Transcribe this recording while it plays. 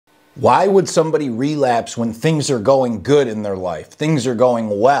Why would somebody relapse when things are going good in their life? Things are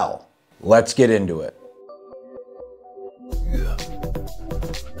going well. Let's get into it.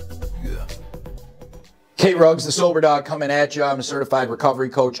 Kate Ruggs, the Soberdog, coming at you. I'm a certified recovery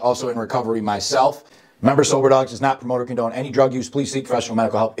coach, also in recovery myself. Remember, Soberdogs does not promote or condone any drug use. Please seek professional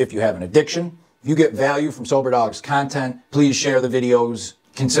medical help if you have an addiction. If you get value from Soberdogs content, please share the videos.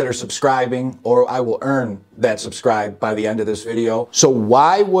 Consider subscribing, or I will earn that subscribe by the end of this video. So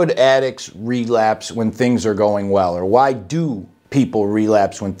why would addicts relapse when things are going well? Or why do people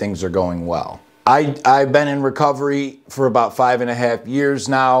relapse when things are going well? I've been in recovery for about 5.5 years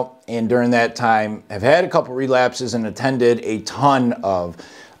now, and during that time have had a couple relapses and attended a ton of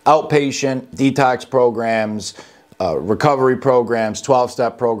outpatient detox programs, recovery programs,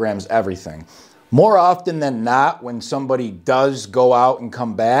 12-step programs, everything. More often than not, when somebody does go out and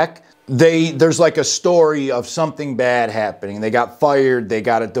come back, there's like a story of something bad happening. They got fired, they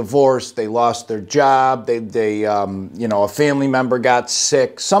got a divorce, they lost their job, a family member got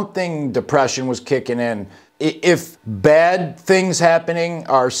sick, depression was kicking in. If bad things happening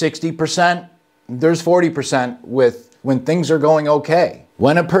are 60%, there's 40% when things are going okay.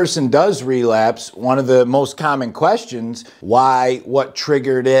 When a person does relapse, one of the most common questions, why, what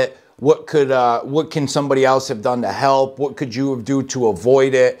triggered it? What can somebody else have done to help? What could you have done to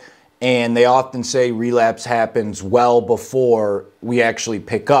avoid it? And they often say relapse happens well before we actually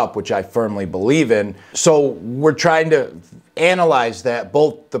pick up, which I firmly believe in. So we're trying to analyze that,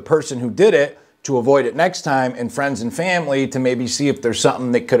 both the person who did it to avoid it next time and friends and family to maybe see if there's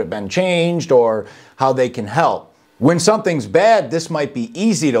something that could have been changed or how they can help. When something's bad, this might be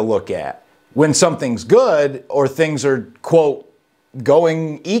easy to look at. When something's good or things are, quote,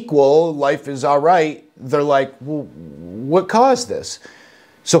 going equal, life is all right, they're like, well, what caused this?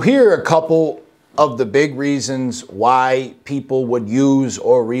 So here are a couple of the big reasons why people would use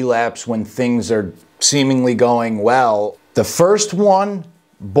or relapse when things are seemingly going well. The first one,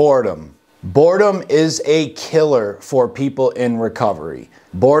 boredom. Boredom is a killer for people in recovery.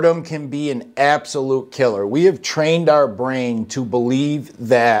 Boredom can be an absolute killer. We have trained our brain to believe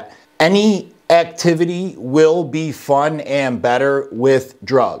that any activity will be fun and better with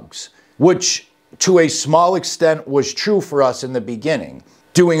drugs, which to a small extent was true for us in the beginning.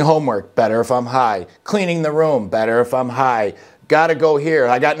 Doing homework, better if I'm high. Cleaning the room, better if I'm high. Gotta go here.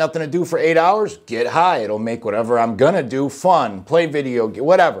 I got nothing to do for 8 hours? Get high. It'll make whatever I'm gonna do fun. Play video,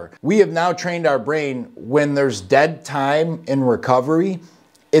 whatever. We have now trained our brain when there's dead time in recovery,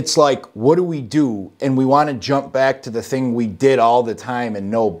 it's like, what do we do? And we want to jump back to the thing we did all the time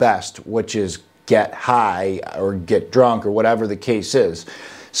and know best, which is get high or get drunk or whatever the case is.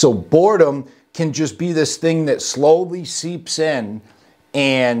 So boredom can just be this thing that slowly seeps in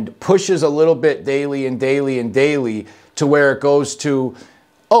and pushes a little bit daily and daily and daily to where it goes to,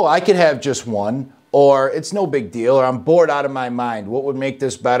 oh, I could have just one, or it's no big deal, or I'm bored out of my mind. What would make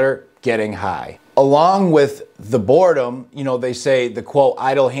this better? Getting high. Along with the boredom, they say the quote,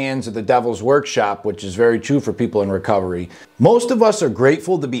 idle hands are the devil's workshop, which is very true for people in recovery. Most of us are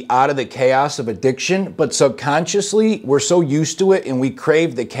grateful to be out of the chaos of addiction, but subconsciously we're so used to it and we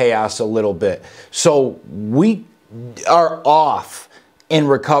crave the chaos a little bit. So we are off in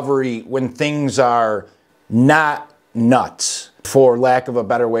recovery when things are not nuts, for lack of a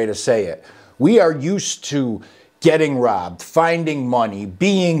better way to say it. We are used to getting robbed, finding money,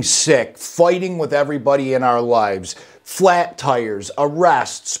 being sick, fighting with everybody in our lives, flat tires,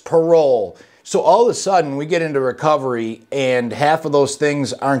 arrests, parole. So all of a sudden we get into recovery and half of those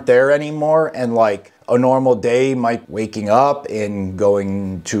things aren't there anymore, and like a normal day might waking up and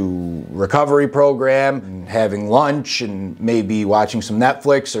going to recovery program and having lunch and maybe watching some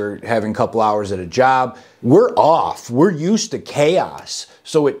Netflix or having a couple hours at a job. We're off. We're used to chaos.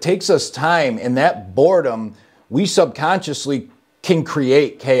 So it takes us time, and that boredom, we subconsciously can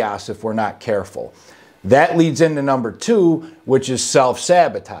create chaos if we're not careful. That leads into number 2, which is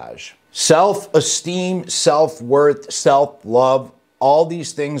self-sabotage. Self-esteem, self-worth, self-love, all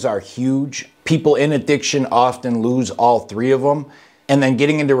these things are huge. People in addiction often lose all 3 of them. And then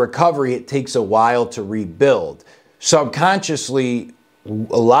getting into recovery, it takes a while to rebuild. Subconsciously, a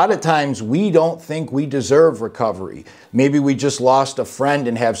lot of times we don't think we deserve recovery. Maybe we just lost a friend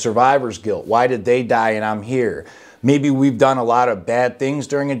and have survivor's guilt. Why did they die and I'm here? Maybe we've done a lot of bad things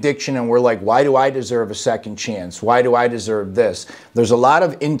during addiction and we're like, why do I deserve a second chance? Why do I deserve this? There's a lot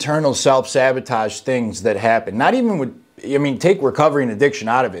of internal self-sabotage things that happen. Not even with, take recovery and addiction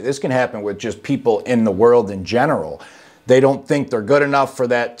out of it. This can happen with just people in the world in general. They don't think they're good enough for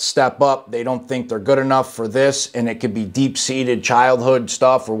that step up. They don't think they're good enough for this, and it could be deep-seated childhood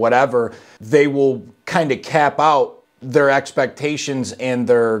stuff or whatever. They will kind of cap out their expectations and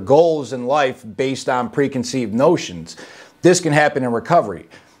their goals in life based on preconceived notions. This can happen in recovery.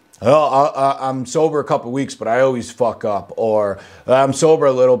 Oh, I'm sober a couple weeks, but I always fuck up. Or I'm sober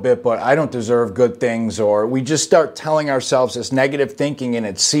a little bit, but I don't deserve good things. Or we just start telling ourselves this negative thinking, and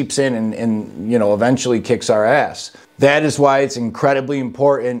it seeps in and eventually kicks our ass. That is why it's incredibly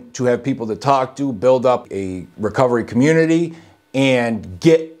important to have people to talk to, build up a recovery community, and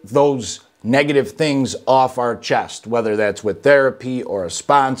get those negative things off our chest, whether that's with therapy or a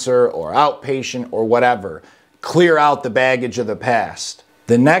sponsor or outpatient or whatever. Clear out the baggage of the past.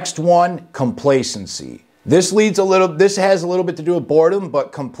 The next one, complacency. This has a little bit to do with boredom,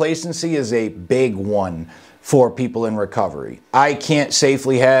 but complacency is a big one for people in recovery. I can't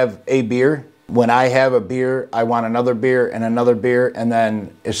safely have a beer. When I have a beer, I want another beer and another beer, and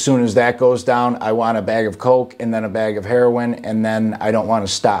then as soon as that goes down, I want a bag of Coke and then a bag of heroin, and then I don't want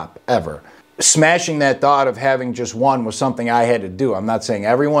to stop, ever. Smashing that thought of having just one was something I had to do. I'm not saying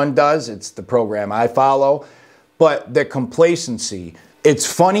everyone does, it's the program I follow, but the complacency. It's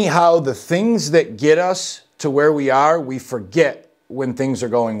funny how the things that get us to where we are, we forget when things are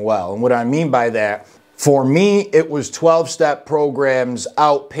going well. And what I mean by that, for me, it was 12-step programs,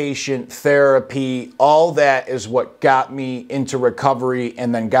 outpatient therapy. All that is what got me into recovery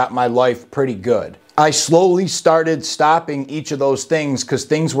and then got my life pretty good. I slowly started stopping each of those things because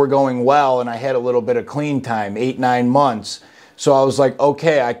things were going well and I had a little bit of clean time, 8-9 months. So I was like,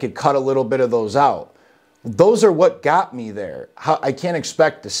 okay, I could cut a little bit of those out. Those are what got me there. I can't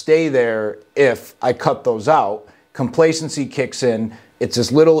expect to stay there if I cut those out. Complacency kicks in. It's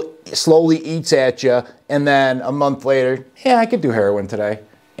this little, slowly eats at you. And then a month later, yeah, I could do heroin today.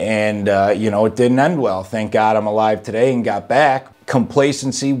 And, it didn't end well. Thank God I'm alive today and got back.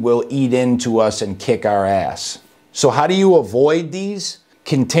 Complacency will eat into us and kick our ass. So how do you avoid these?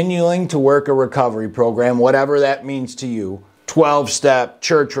 Continuing to work a recovery program, whatever that means to you. 12-step,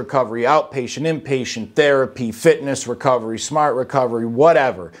 church recovery, outpatient, inpatient, therapy, fitness recovery, smart recovery,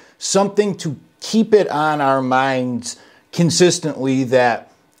 whatever. Something to keep it on our minds consistently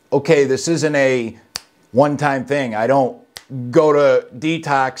that, okay, this isn't a one-time thing. I don't go to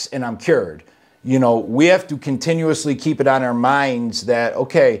detox and I'm cured. We have to continuously keep it on our minds that,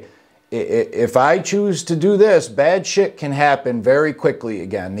 okay, if I choose to do this, bad shit can happen very quickly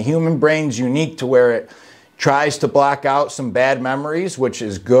again. The human brain's unique to where it tries to block out some bad memories, which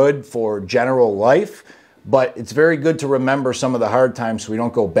is good for general life, but it's very good to remember some of the hard times so we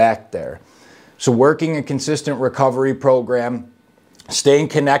don't go back there. So working a consistent recovery program, staying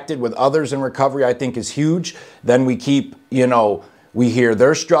connected with others in recovery, I think is huge. Then we keep, we hear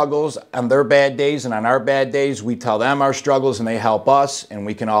their struggles on their bad days, and on our bad days, we tell them our struggles and they help us, and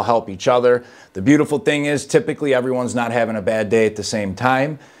we can all help each other. The beautiful thing is typically everyone's not having a bad day at the same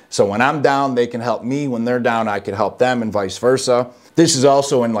time. So when I'm down, they can help me. When they're down, I can help them, and vice versa. This is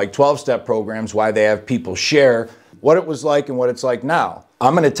also in like 12-step programs why they have people share what it was like and what it's like now.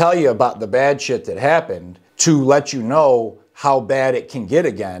 I'm going to tell you about the bad shit that happened to let you know how bad it can get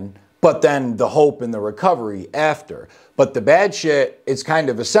again, but then the hope and the recovery after. But the bad shit is kind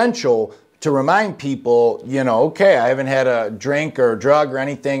of essential to remind people, okay, I haven't had a drink or a drug or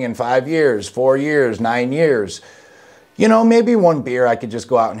anything in 5 years, 4 years, 9 years. Maybe one beer I could just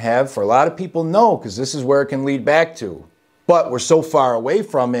go out and have. For a lot of people, no, because this is where it can lead back to. But we're so far away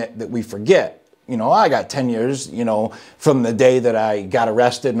from it that we forget. I got 10 years, from the day that I got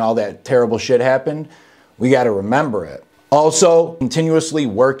arrested and all that terrible shit happened. We got to remember it. Also, continuously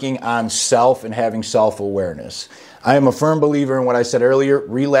working on self and having self-awareness. I am a firm believer in what I said earlier.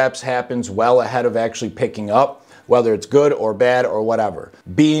 Relapse happens well ahead of actually picking up, whether it's good or bad or whatever.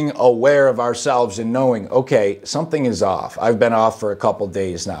 Being aware of ourselves and knowing, okay, something is off. I've been off for a couple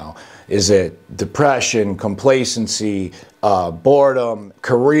days now. Is it depression, complacency, boredom,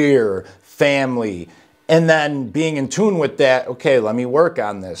 career, family? And then being in tune with that, okay, let me work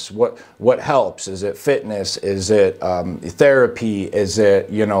on this. What helps? Is it fitness? Is it therapy? Is it,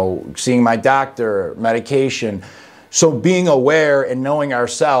 seeing my doctor, medication? So being aware and knowing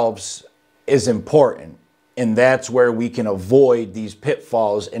ourselves is important. And that's where we can avoid these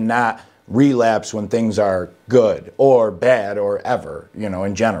pitfalls and not relapse when things are good or bad or ever,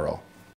 in general.